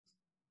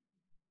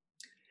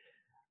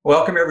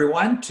Welcome,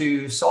 everyone,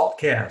 to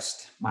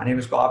SaltCast. My name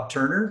is Bob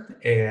Turner,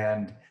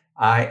 and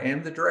I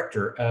am the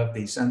director of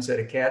the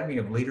Sunset Academy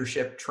of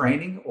Leadership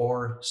Training,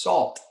 or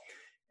SALT.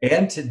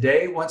 And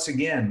today, once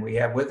again, we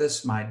have with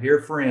us my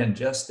dear friend,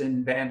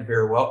 Justin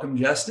Vanderveer. Welcome,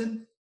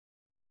 Justin.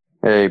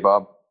 Hey,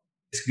 Bob.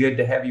 It's good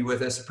to have you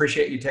with us.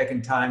 Appreciate you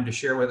taking time to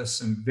share with us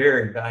some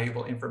very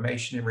valuable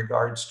information in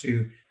regards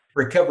to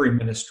recovery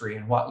ministry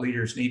and what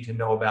leaders need to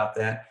know about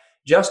that.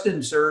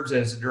 Justin serves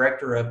as the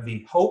director of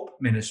the Hope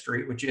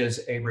Ministry, which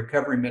is a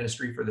recovery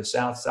ministry for the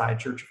Southside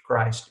Church of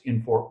Christ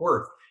in Fort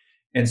Worth.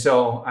 And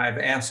so I've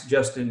asked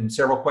Justin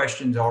several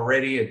questions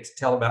already to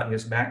tell about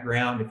his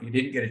background. If you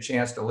didn't get a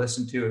chance to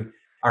listen to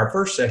our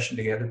first session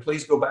together,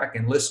 please go back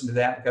and listen to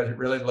that because it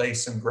really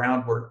lays some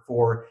groundwork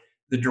for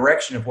the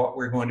direction of what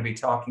we're going to be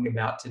talking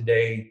about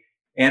today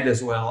and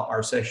as well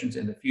our sessions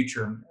in the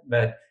future.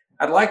 But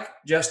I'd like,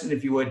 Justin,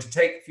 if you would, to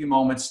take a few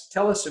moments,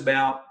 tell us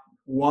about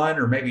one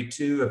or maybe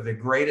two of the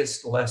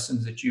greatest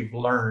lessons that you've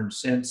learned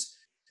since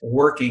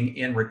working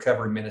in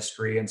recovery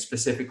ministry and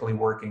specifically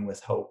working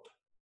with Hope.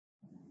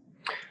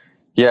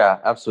 Yeah,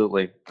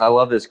 absolutely. I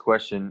love this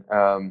question.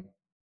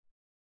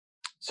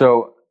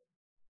 So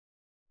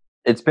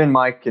it's been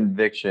my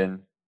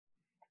conviction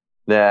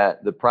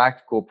that the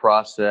practical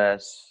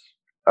process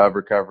of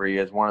recovery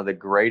is one of the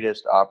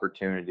greatest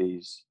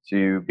opportunities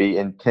to be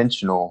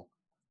intentional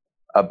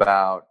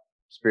about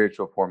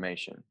spiritual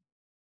formation.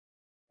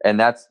 And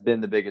that's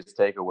been the biggest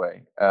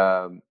takeaway.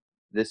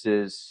 This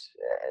is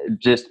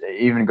just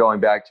even going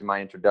back to my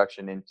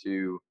introduction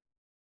into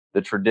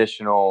the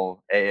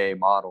traditional AA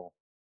model,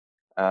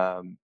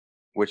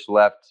 which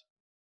left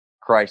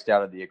Christ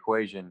out of the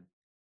equation.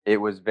 It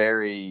was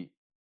very,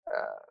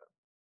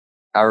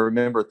 I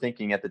remember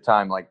thinking at the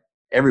time, like,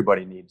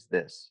 everybody needs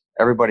this.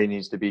 Everybody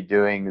needs to be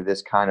doing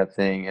this kind of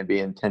thing and be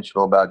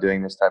intentional about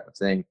doing this type of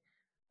thing.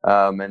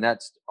 And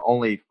that's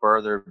only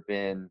further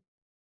been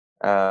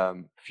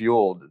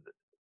fueled,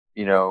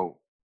 you know,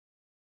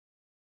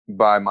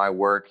 by my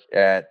work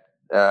at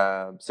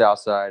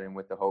Southside and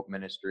with the Hope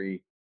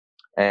Ministry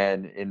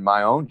and in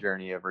my own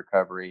journey of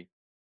recovery.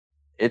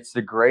 It's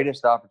the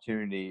greatest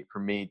opportunity for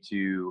me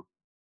to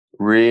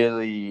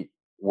really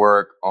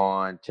work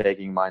on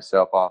taking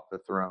myself off the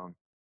throne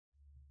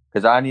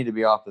because I need to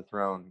be off the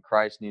throne.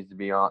 Christ needs to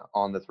be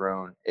on the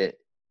throne.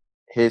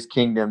 His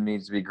kingdom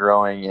needs to be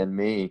growing in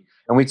me.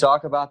 And we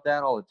talk about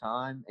that all the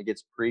time. It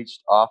gets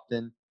preached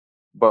often,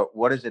 but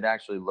what does it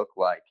actually look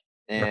like?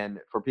 And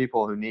for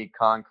people who need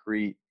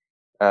concrete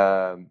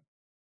um,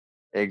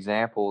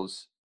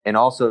 examples and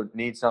also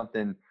need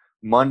something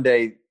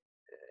Monday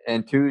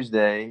and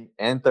Tuesday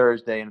and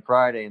Thursday and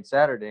Friday and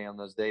Saturday on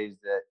those days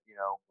that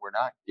we're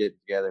not getting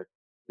together.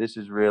 This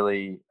is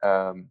really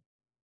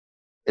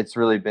it's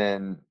really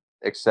been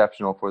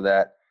exceptional for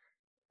that.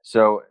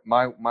 So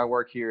my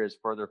work here has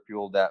further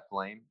fueled that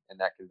flame and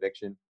that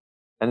conviction.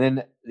 And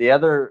then the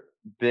other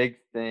big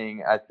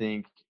thing I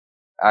think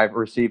I've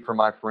received from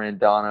my friend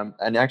Donna,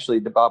 and actually,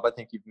 Bob, I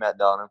think you've met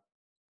Donna,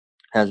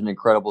 has an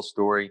incredible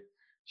story.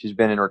 She's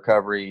been in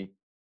recovery,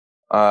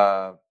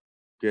 uh,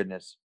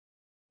 goodness,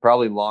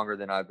 probably longer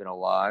than I've been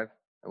alive.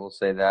 I will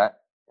say that,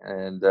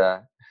 and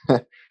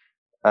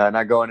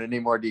not going into any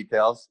more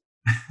details.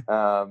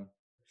 Um,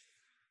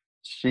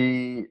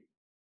 she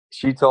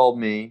she told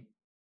me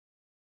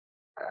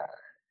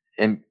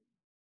in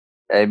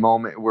a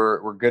moment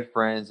we're good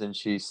friends, and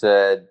she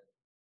said,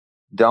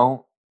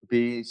 "Don't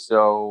be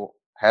so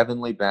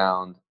heavenly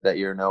bound that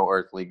you're no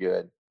earthly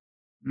good."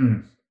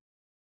 Mm,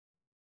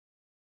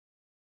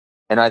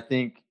 And I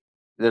think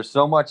there's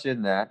so much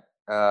in that,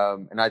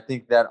 and I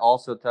think that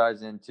also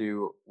ties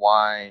into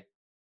why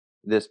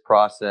this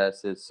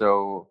process is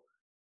so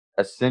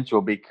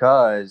essential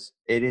because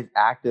it is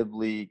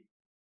actively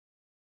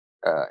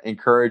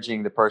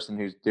encouraging the person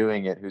who's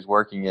doing it, who's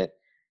working it,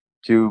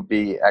 to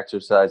be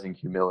exercising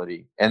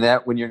humility. And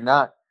that when you're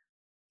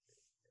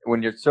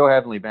so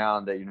heavenly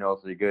bound that you know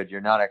it's really good, you're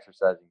not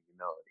exercising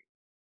humility.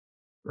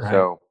 right.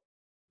 So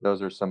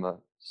those are some of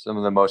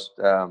the most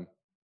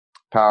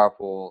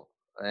powerful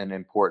and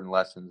important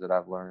lessons that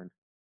I've learned.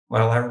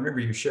 Well, I remember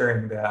you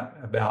sharing that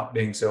about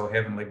being so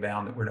heavenly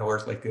bound that we're no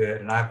earthly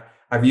good. And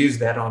I've used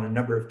that on a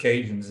number of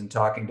occasions in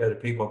talking to other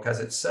people because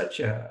it's such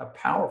a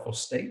powerful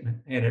statement.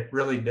 And it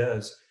really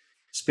does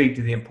speak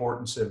to the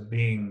importance of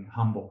being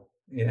humble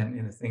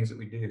in the things that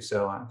we do.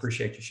 So I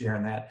appreciate you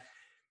sharing that.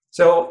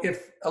 So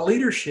if a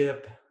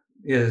leadership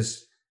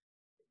is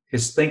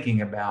is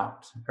thinking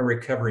about a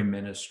recovery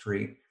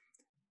ministry,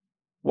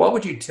 what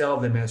would you tell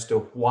them as to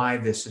why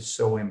this is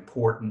so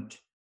important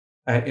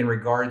in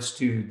regards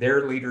to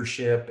their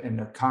leadership and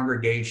their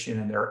congregation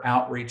and their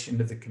outreach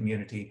into the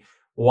community?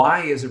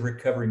 Why is a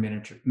recovery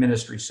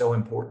ministry so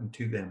important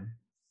to them?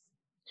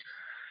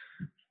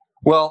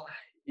 Well,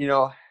 you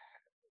know,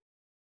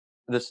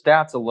 the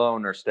stats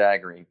alone are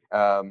staggering.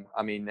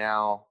 I mean,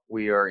 now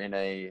we are in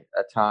a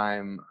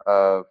time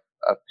of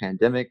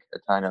pandemic, a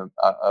time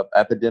of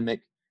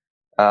epidemic.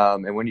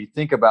 And when you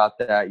think about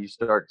that, you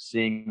start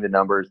seeing the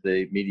numbers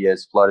the media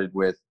is flooded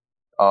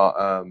uh,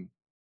 um,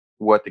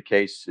 what the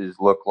cases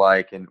look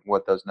like and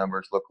what those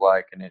numbers look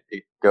like, and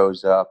it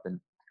goes up, and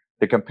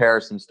the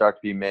comparisons start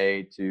to be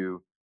made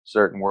to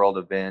certain world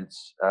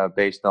events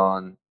based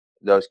on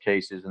those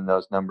cases and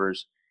those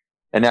numbers.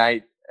 And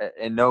I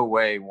in no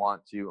way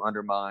want to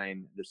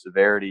undermine the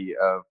severity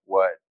of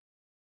what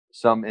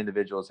some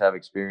individuals have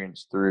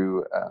experienced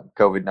through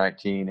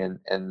COVID-19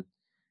 and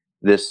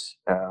this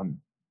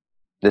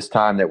this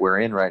time that we're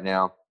in right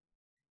now.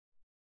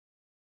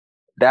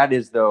 That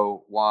is,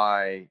 though,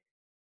 why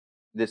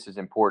this is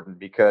important,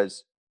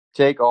 because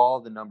take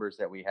all the numbers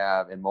that we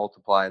have and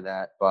multiply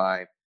that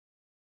by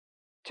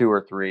 2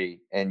 or 3,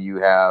 and you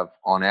have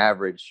on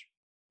average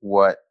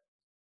what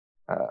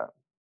uh,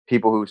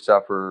 people who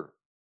suffer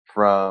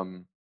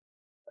from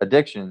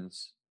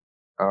addictions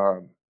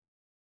um,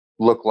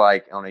 look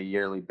like on a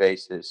yearly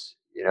basis.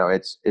 You know,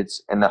 it's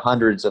in the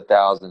hundreds of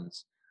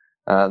thousands.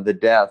 The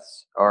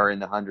deaths are in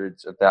the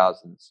hundreds of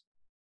thousands.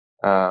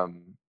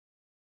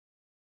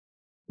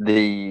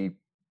 The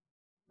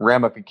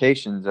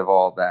ramifications of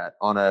all that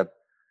on a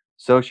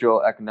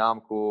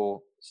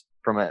socio-economical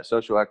from a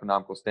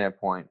socio-economical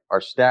standpoint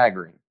are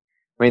staggering.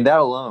 I mean, that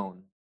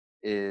alone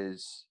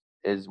is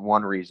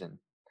one reason,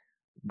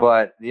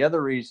 but the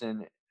other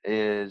reason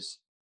is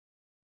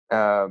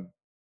um,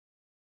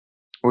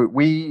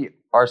 we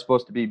are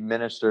supposed to be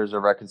ministers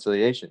of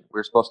reconciliation.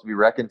 We're supposed to be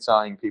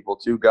reconciling people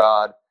to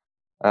God,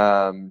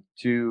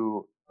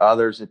 to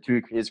others, and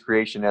to His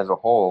creation as a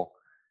whole,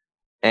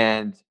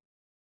 and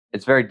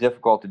it's very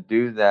difficult to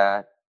do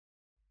that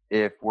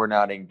if we're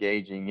not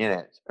engaging in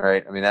it,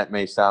 right? I mean, that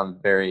may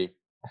sound very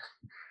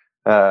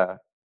uh,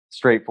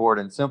 straightforward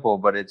and simple,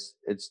 but it's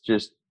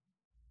just,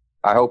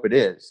 I hope it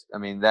is. I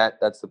mean,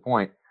 that's the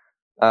point.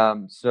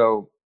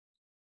 So,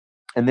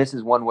 and this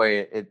is one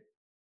way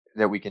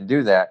that we can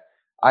do that.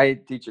 I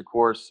teach a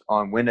course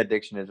on when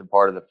addiction is a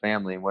part of the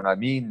family, and what I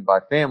mean by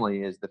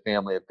family is the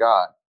family of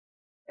God.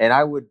 And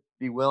I would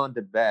be willing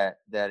to bet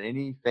that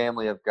any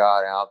family of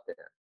God out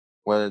there,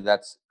 whether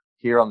that's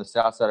here on the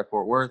south side of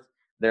Fort Worth,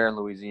 there in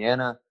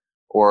Louisiana,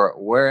 or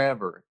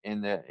wherever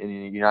in the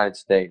United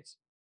States,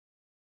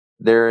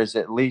 there is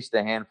at least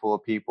a handful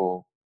of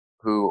people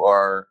who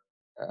are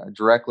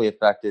directly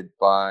affected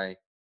by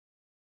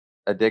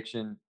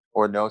addiction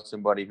or know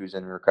somebody who's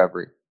in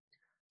recovery.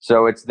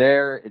 So it's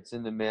there, it's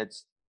in the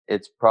midst,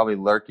 it's probably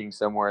lurking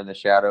somewhere in the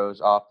shadows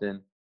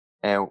often,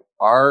 and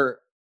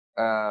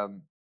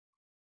um,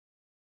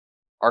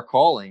 our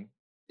calling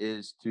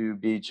is to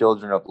be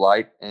children of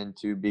light and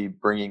to be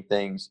bringing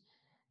things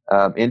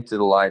into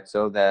the light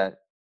so that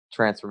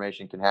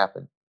transformation can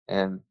happen.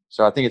 And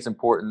so I think it's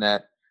important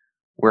that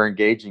we're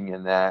engaging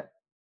in that,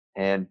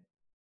 and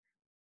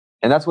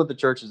that's what the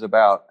church is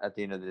about at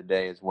the end of the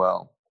day as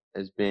well,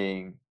 as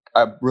being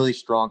a really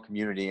strong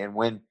community. And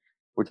when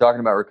we're talking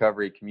about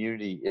recovery,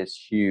 community is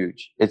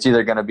huge. It's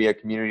either going to be a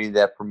community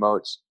that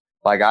promotes,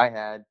 like I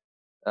had,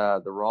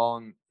 the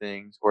wrong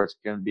things, or it's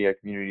going to be a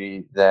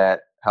community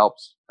that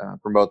helps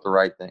promote the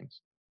right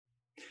things.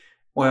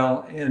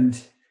 Well, and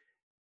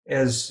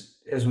as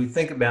we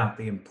think about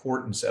the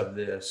importance of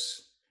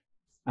this,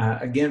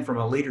 again, from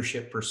a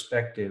leadership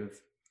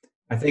perspective,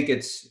 I think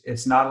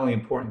it's not only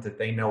important that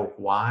they know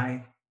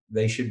why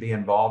they should be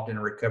involved in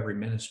a recovery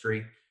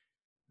ministry,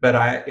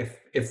 but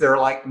if they're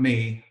like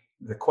me,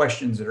 the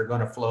questions that are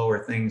going to flow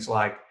are things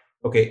like,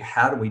 okay,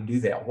 how do we do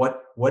that?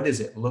 What does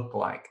it look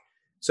like?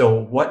 So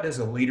what does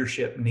a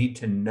leadership need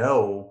to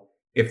know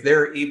if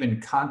they're even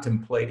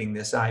contemplating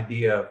this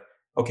idea of,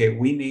 okay,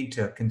 we need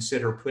to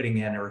consider putting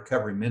in a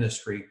recovery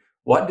ministry?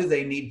 What do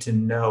they need to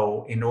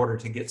know in order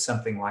to get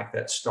something like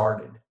that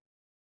started?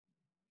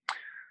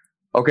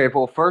 Okay,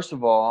 well, first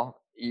of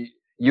all,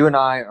 you and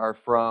I are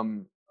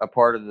from a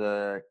part of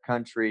the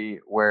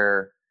country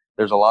where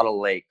there's a lot of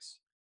lakes,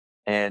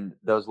 and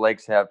those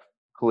lakes have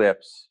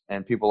cliffs,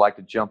 and people like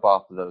to jump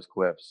off of those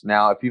cliffs.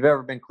 Now, if you've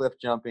ever been cliff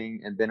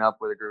jumping and been up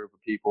with a group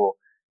of people,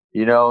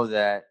 you know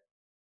that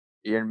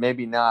you're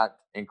maybe not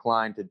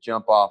inclined to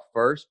jump off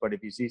first, but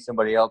if you see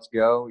somebody else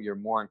go, you're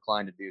more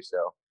inclined to do so.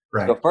 So,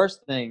 Right.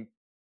 first thing,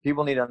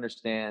 people need to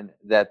understand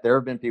that there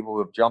have been people who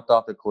have jumped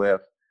off the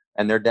cliff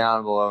and they're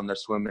down below and they're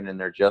swimming and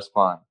they're just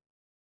fine.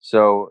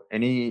 So,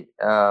 any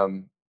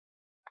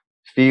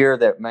fear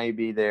that may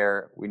be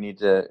there, we need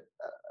to,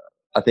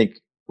 I think,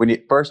 we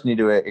need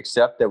to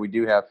accept that we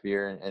do have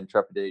fear and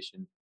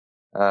trepidation,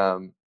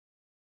 um,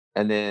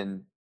 and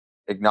then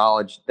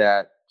acknowledge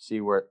that, see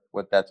what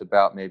that's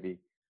about, maybe.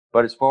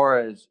 But as far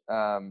as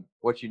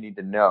what you need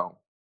to know,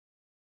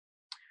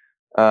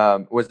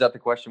 was that the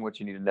question? What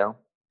you need to know?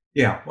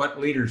 Yeah. What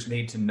leaders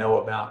need to know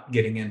about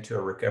getting into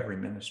a recovery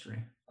ministry?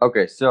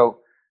 Okay, so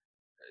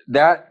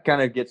that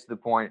kind of gets to the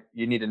point.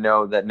 You need to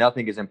know that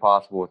nothing is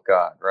impossible with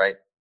God, right?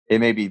 It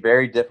may be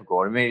very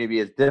difficult. It may be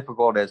as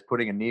difficult as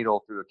putting a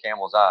needle through a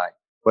camel's eye,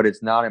 but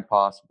it's not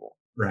impossible.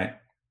 Right.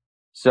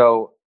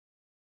 So,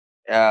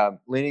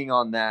 leaning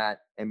on that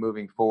and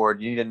moving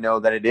forward, you need to know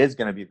that it is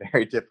going to be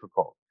very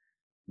difficult,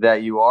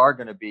 that you are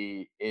going to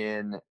be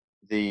in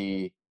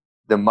the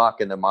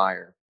muck and the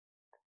mire.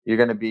 You're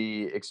going to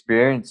be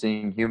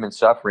experiencing human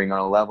suffering on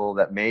a level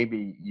that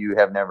maybe you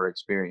have never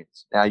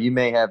experienced. Now, you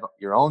may have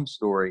your own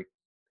story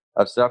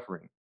of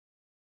suffering,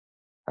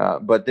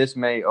 but this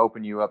may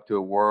open you up to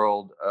a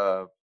world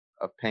of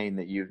pain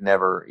that you've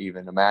never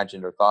even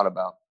imagined or thought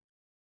about.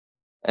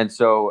 And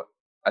so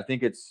I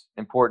think it's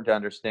important to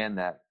understand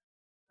that.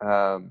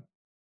 Um,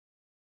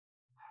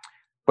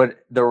 but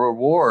the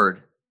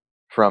reward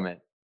from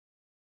it,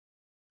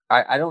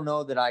 I don't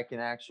know that I can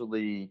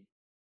actually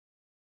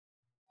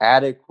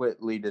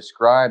adequately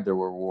describe the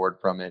reward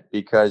from it,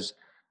 because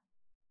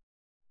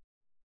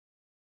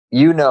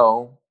you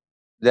know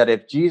that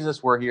if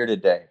Jesus were here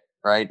today,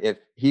 right, if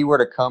he were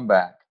to come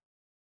back,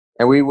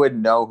 and we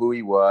wouldn't know who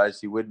he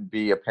was, he wouldn't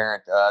be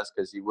apparent to us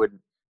because he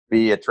wouldn't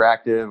be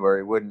attractive, or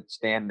he wouldn't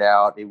stand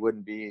out. He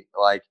wouldn't be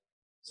like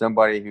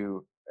somebody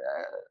who,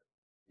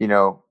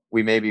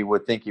 we maybe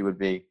would think he would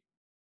be.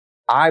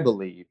 I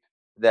believe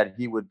that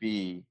he would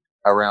be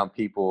around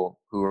people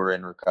who are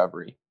in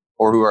recovery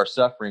or who are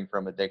suffering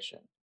from addiction.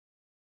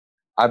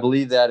 I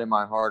believe that in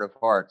my heart of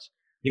hearts.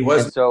 He And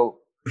was so,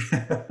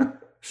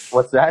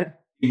 what's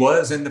that? he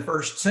was in the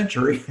first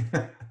century.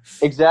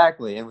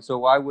 Exactly. And so,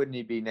 why wouldn't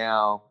he be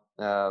now,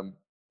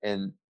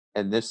 in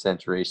this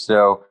century?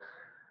 So,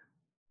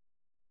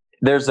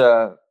 there's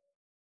a,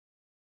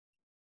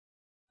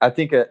 I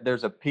think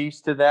there's a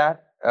piece to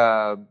that,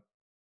 and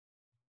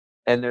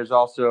there's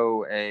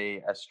also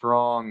a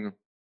strong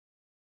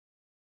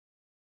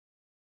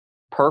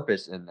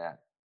purpose in that,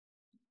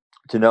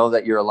 to know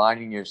that you're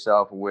aligning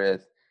yourself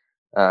with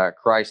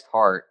Christ's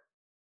heart,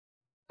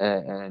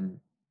 and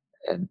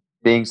and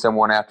being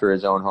someone after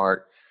His own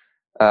heart.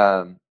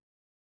 Um,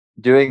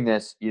 Doing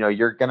this,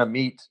 you're going to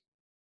meet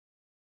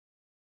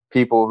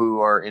people who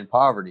are in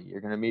poverty.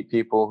 You're going to meet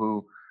people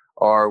who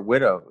are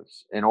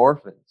widows and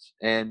orphans,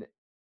 and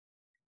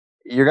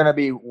you're going to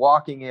be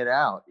walking it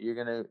out. You're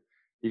going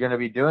to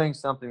be doing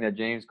something that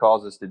James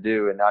calls us to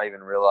do, and not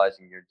even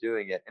realizing you're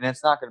doing it. And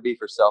it's not going to be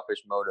for selfish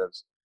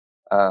motives,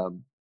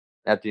 um,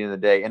 at the end of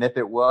the day. And if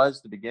it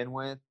was to begin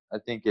with, I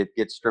think it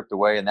gets stripped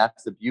away, and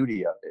that's the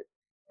beauty of it.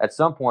 At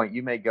some point,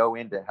 you may go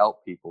in to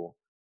help people,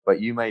 but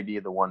you may be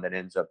the one that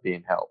ends up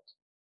being helped.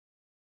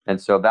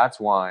 And so that's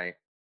why,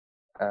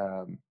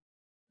 um,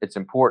 it's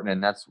important,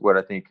 and that's what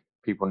I think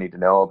people need to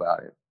know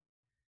about it.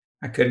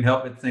 I couldn't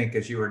help but think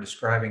as you were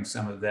describing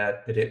some of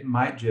that, that it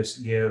might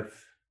just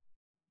give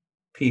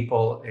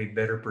people a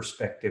better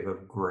perspective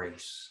of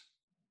grace.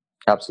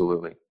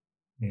 Absolutely.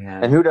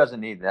 And And who doesn't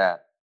need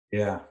that?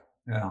 yeah,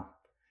 yeah.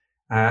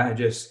 I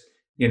just,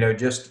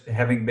 just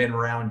having been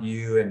around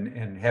you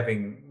and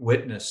having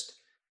witnessed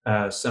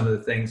some of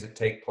the things that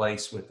take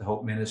place with the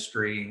Hope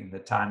Ministry and the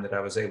time that I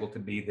was able to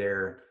be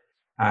there,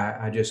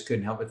 I just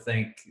couldn't help but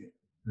think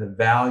the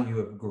value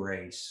of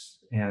grace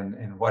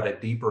and what a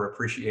deeper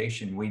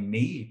appreciation we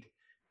need,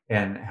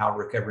 and how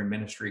Recovery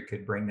Ministry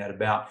could bring that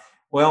about.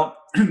 Well,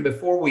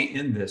 before we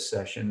end this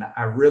session,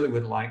 I really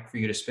would like for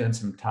you to spend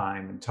some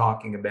time in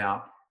talking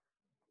about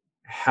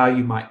how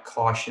you might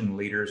caution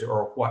leaders,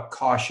 or what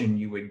caution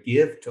you would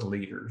give to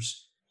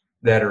leaders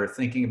that are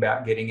thinking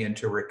about getting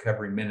into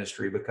recovery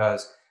ministry,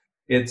 because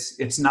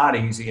it's not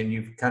easy, and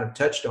you've kind of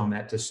touched on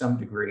that to some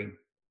degree,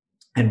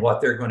 and what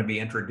they're going to be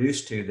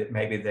introduced to that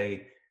maybe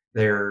they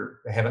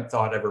haven't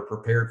thought of or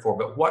prepared for.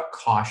 But what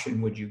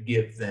caution would you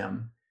give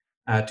them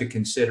to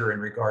consider in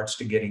regards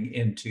to getting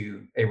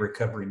into a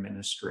recovery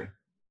ministry?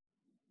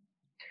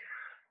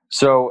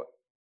 So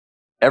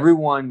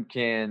everyone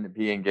can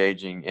be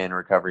engaging in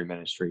recovery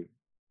ministry.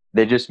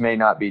 They just may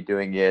not be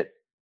doing it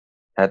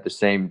at the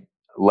same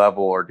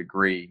level or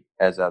degree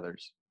as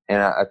others.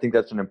 And I think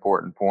that's an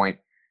important point.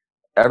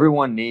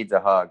 Everyone needs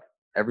a hug.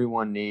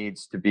 Everyone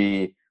needs to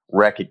be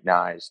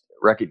recognized.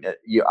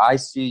 I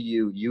see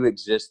you. You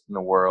exist in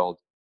the world.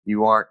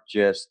 You aren't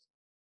just,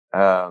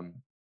 um,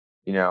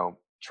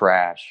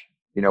 trash.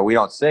 We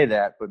don't say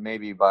that, but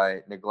maybe by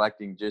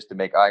neglecting just to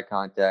make eye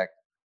contact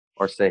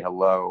or say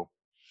hello,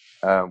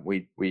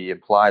 we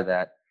imply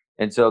that.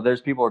 And so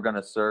there's people who are going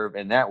to serve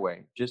in that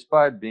way, just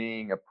by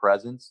being a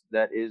presence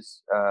that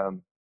is,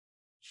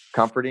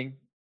 comforting,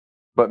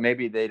 but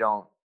maybe they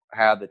don't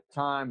have the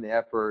time, the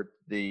effort,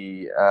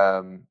 the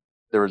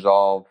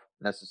resolve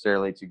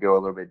necessarily to go a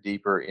little bit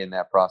deeper in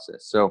that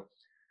process. So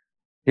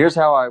here's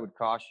how I would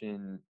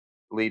caution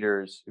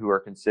leaders who are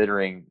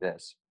considering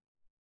this: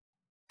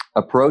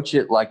 approach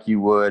it like you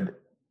would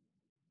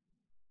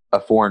a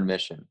foreign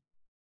mission.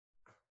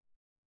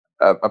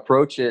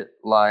 Approach it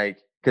like,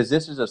 because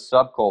this is a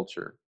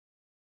subculture.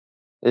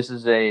 This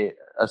is a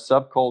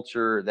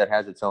subculture that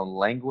has its own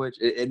language.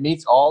 It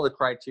meets all the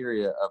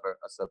criteria of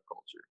a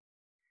subculture.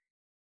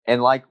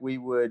 And like we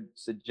would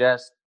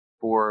suggest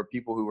for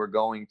people who are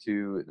going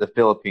to the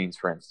Philippines,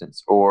 for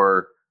instance,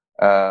 or,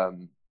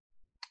 um,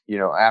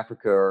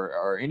 Africa,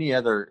 or any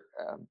other,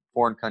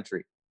 foreign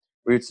country,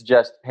 we would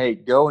suggest, hey,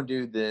 go and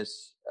do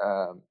this,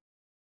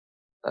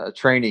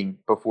 training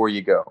before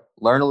you go.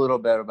 Learn a little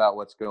bit about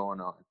what's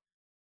going on.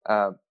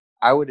 Um,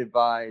 I would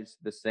advise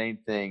the same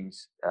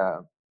things,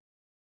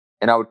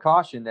 and I would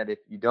caution that if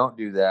you don't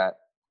do that,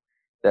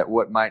 that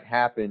what might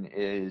happen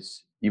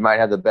is you might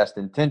have the best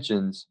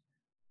intentions,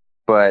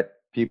 but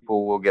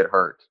people will get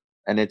hurt.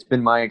 And it's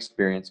been my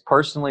experience,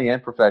 personally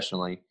and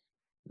professionally,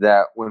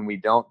 that when we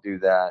don't do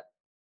that,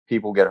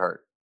 people get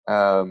hurt.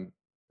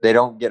 They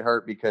don't get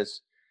hurt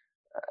because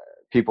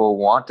people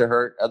want to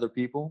hurt other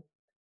people.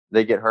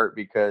 They get hurt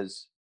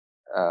because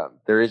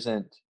there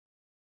isn't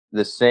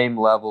the same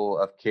level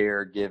of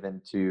care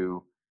given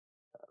to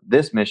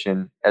this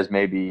mission as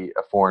maybe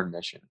a foreign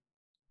mission.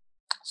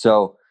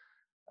 So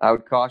I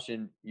would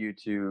caution you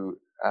to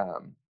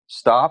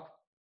stop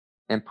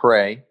and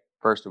pray,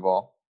 first of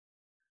all.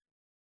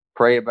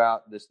 Pray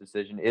about this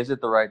decision. Is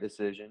it the right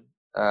decision?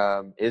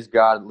 Is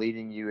God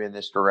leading you in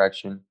this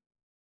direction?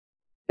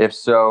 If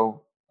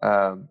so,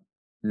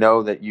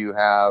 know that you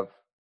have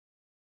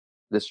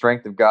the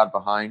strength of God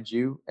behind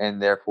you,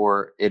 and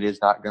therefore it is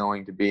not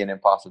going to be an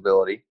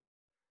impossibility.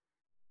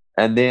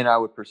 And then I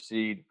would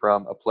proceed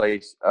from a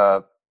place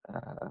of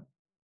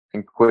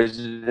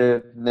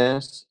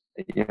inquisitiveness,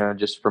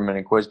 just from an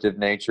inquisitive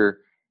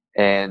nature,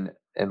 and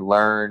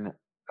learn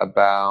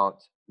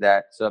about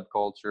that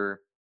subculture.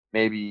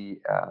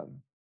 Maybe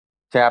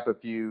tap a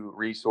few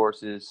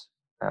resources,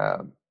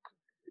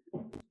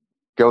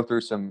 go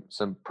through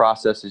some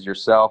processes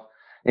yourself.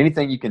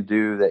 Anything you can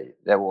do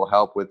that will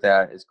help with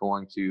that is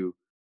going to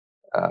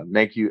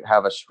make you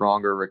have a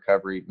stronger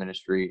recovery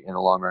ministry in the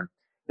long run.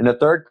 And the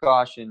third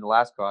caution, the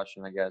last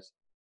caution, I guess,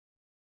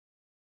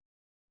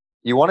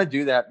 you want to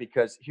do that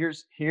because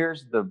here's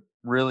the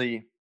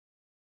really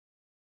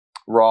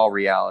raw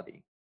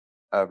reality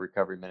of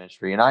recovery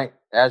ministry. And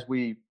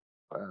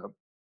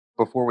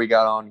before we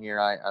got on here,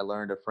 I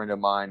learned a friend of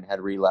mine had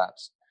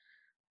relapsed.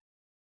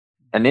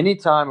 And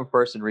anytime a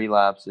person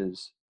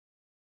relapses,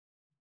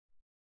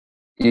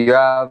 you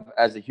have,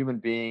 as a human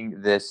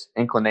being, this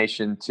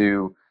inclination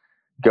to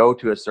go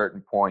to a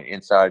certain point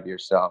inside of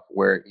yourself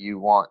where you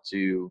want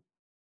to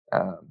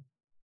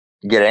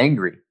get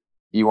angry.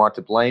 You want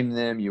to blame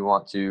them. You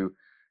want to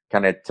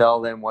kind of tell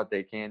them what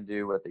they can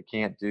do, what they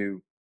can't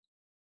do.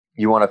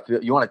 You want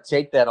to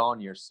take that on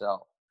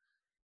yourself.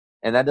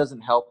 And that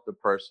doesn't help the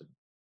person.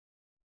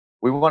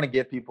 We want to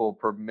give people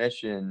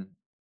permission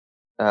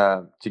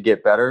to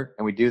get better.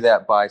 And we do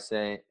that by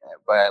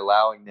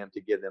allowing them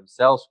to give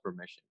themselves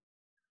permission.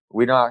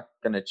 We're not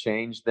going to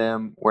change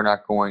them. We're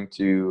not going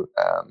to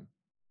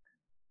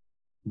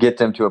get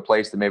them to a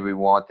place that maybe we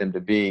want them to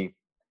be.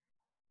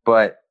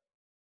 But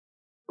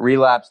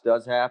relapse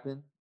does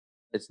happen.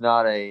 It's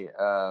not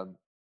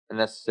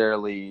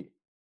necessarily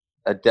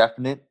a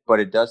definite, but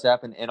it does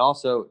happen. And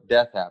also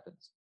death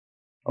happens.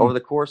 Over the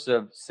course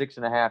of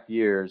 6.5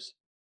 years,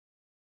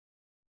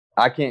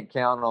 I can't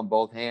count on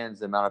both hands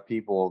the amount of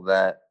people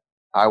that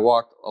I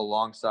walked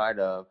alongside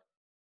of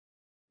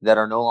that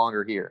are no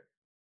longer here.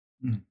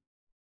 Mm.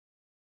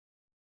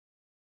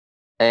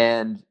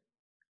 And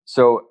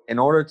so in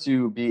order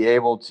to be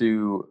able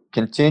to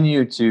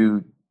continue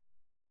to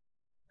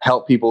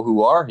help people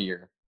who are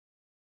here,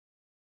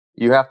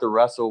 you have to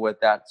wrestle with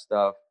that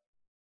stuff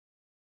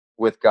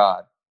with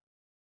God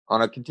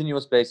on a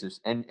continuous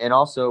basis, and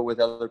also with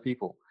other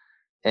people.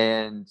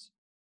 And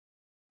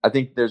I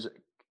think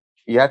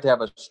you have to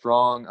have a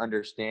strong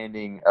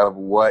understanding of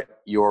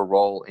what your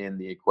role in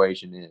the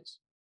equation is.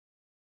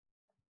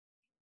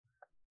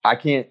 I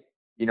can't,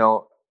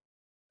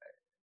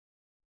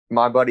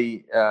 my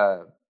buddy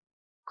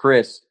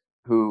Chris,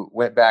 who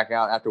went back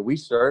out after we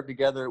served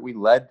together, we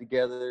led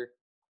together,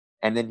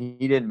 and then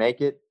he didn't make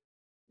it.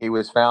 He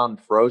was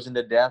found frozen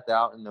to death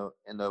out in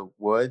the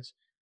woods.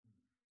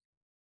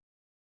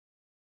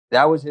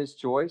 That was his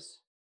choice.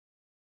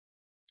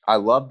 I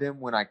loved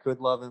him when I could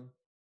love him.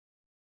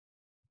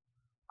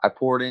 I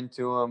poured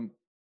into him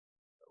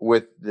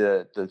with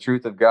the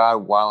truth of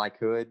God while I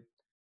could,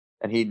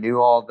 and he knew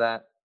all of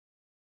that.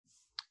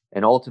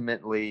 And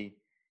ultimately,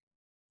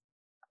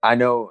 I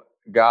know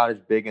God is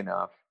big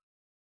enough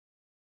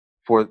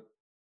for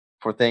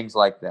things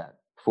like that,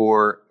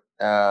 for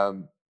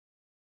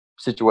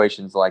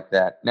situations like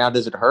that. Now,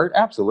 does it hurt?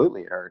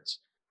 Absolutely, it hurts.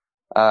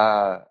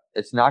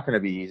 It's not going to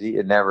be easy.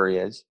 It never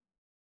is.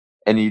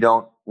 And you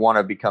don't want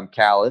to become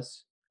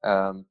callous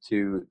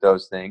to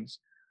those things.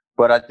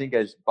 But I think,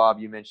 as Bob,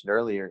 you mentioned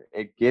earlier,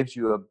 it gives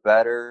you a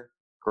better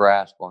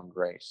grasp on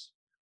grace.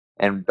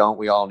 And don't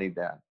we all need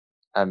that?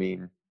 I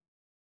mean,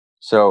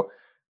 so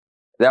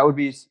that would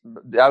be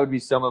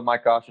some of my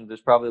cautions.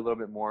 There's probably a little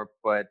bit more,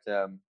 but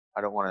I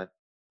don't want to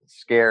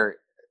scare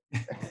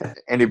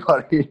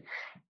anybody.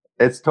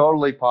 It's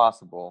totally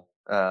possible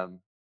to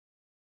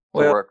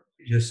work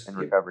in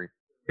recovery.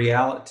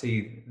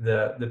 Reality,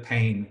 the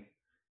pain,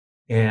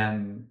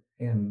 and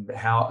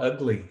how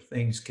ugly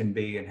things can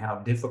be, and how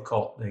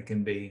difficult they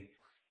can be,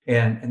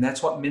 and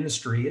that's what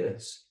ministry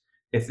is.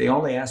 If the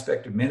only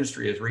aspect of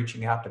ministry is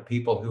reaching out to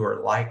people who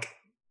are like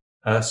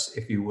us,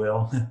 if you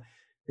will,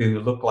 who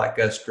look like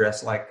us,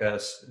 dress like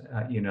us,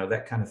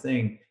 that kind of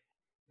thing,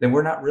 then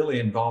we're not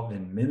really involved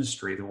in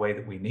ministry the way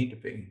that we need to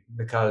be,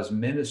 because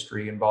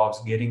ministry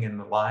involves getting in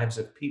the lives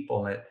of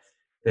people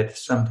that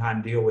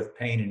sometimes deal with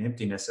pain and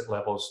emptiness at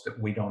levels that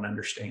we don't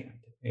understand.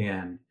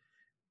 And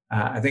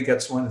I think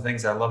that's one of the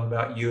things I love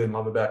about you and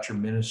love about your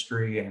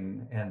ministry,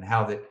 and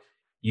how that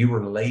you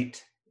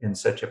relate in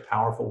such a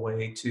powerful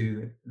way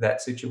to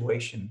that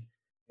situation,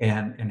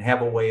 and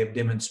have a way of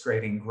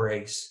demonstrating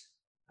grace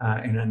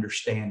and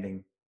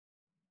understanding,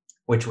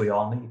 which we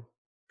all need.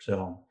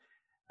 So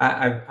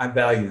I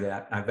value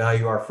that. I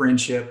value our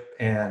friendship,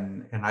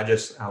 and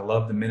I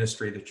love the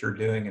ministry that you're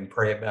doing and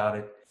pray about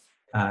it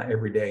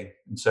every day.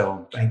 And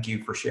so thank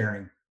you for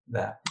sharing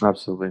that.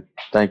 Absolutely.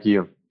 Thank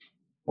you.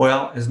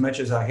 Well, as much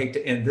as I hate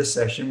to end this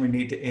session, we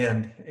need to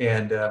end,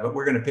 and but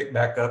we're going to pick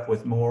back up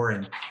with more.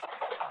 And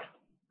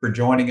for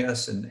joining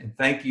us, and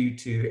thank you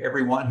to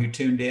everyone who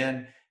tuned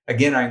in.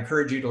 Again, I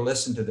encourage you to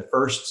listen to the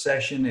first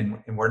session,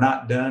 and we're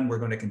not done. We're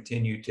going to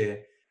continue to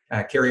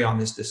carry on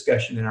this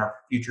discussion in our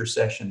future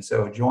sessions.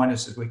 So join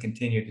us as we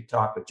continue to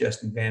talk with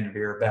Justin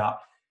Vanderveer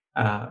about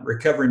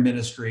recovery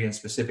ministry, and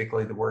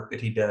specifically the work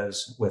that he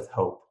does with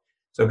Hope.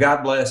 So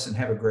God bless, and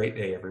have a great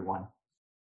day, everyone.